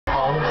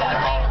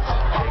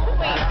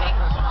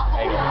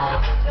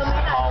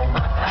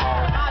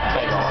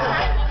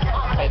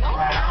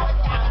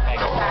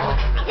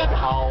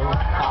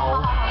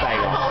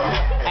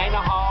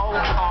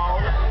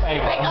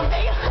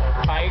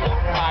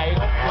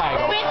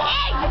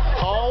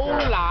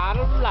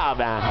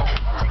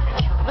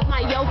With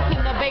my yolk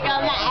and the bacon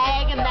and the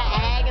egg and the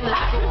egg and the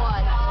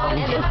sword.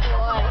 And the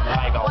sword.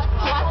 Bagel.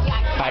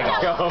 Bagel.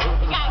 Bagel.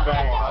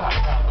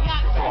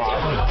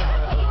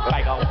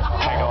 Bagel.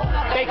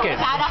 Bacon.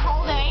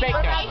 Bacon.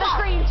 What about the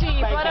cream cheese?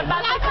 What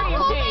about the cream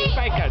cheese?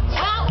 Bacon.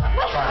 Well,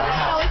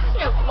 no, it's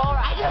true. Laura,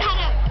 I just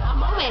had a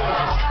moment.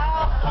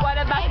 What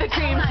about the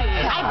cream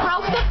cheese? I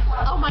broke the...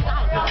 Oh my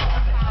God.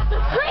 The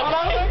cream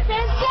cheese.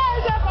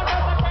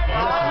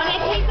 When I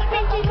taste the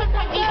cream cheese,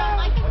 sometimes you don't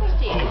like the cream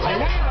cheese. I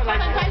never like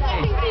the cream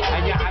cheese.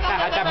 And you have to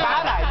have the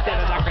BaLa instead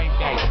of the cream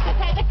cheese.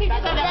 Sometimes the cream cheese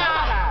is the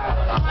BaLa.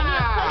 When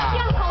you push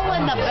your hole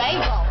in the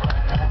bagel.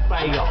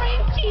 Bagel. The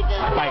cream cheese is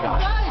so Bagel.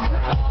 good.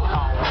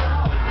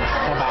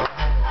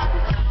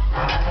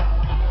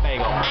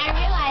 Bagel. I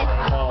realized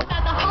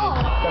without the hole,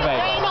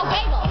 there ain't no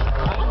bagel. I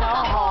know,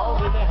 hole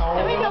in the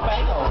hole in the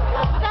bagel.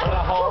 In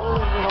the hole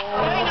in the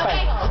hole in the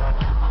bagel.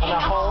 In the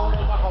hole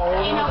in the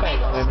hole in the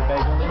bagel. In the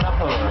bagel in the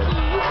hood.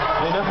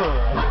 In the hood.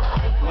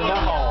 In the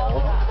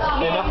hole.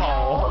 In the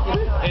hole.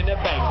 In the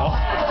bagel.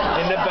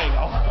 In the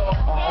bagel.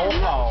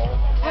 Hole.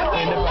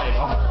 In the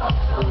bagel.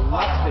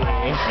 Let's see.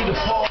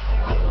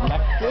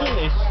 Like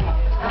delicious.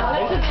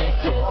 Like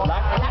delicious.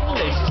 Like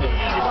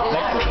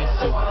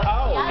delicious. Oh.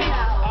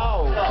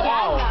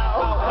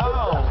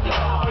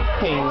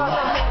 18.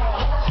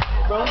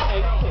 From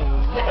 18.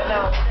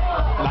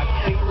 Like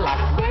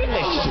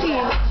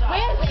delicious.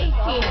 Where's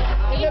 18?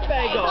 In the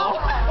bagel.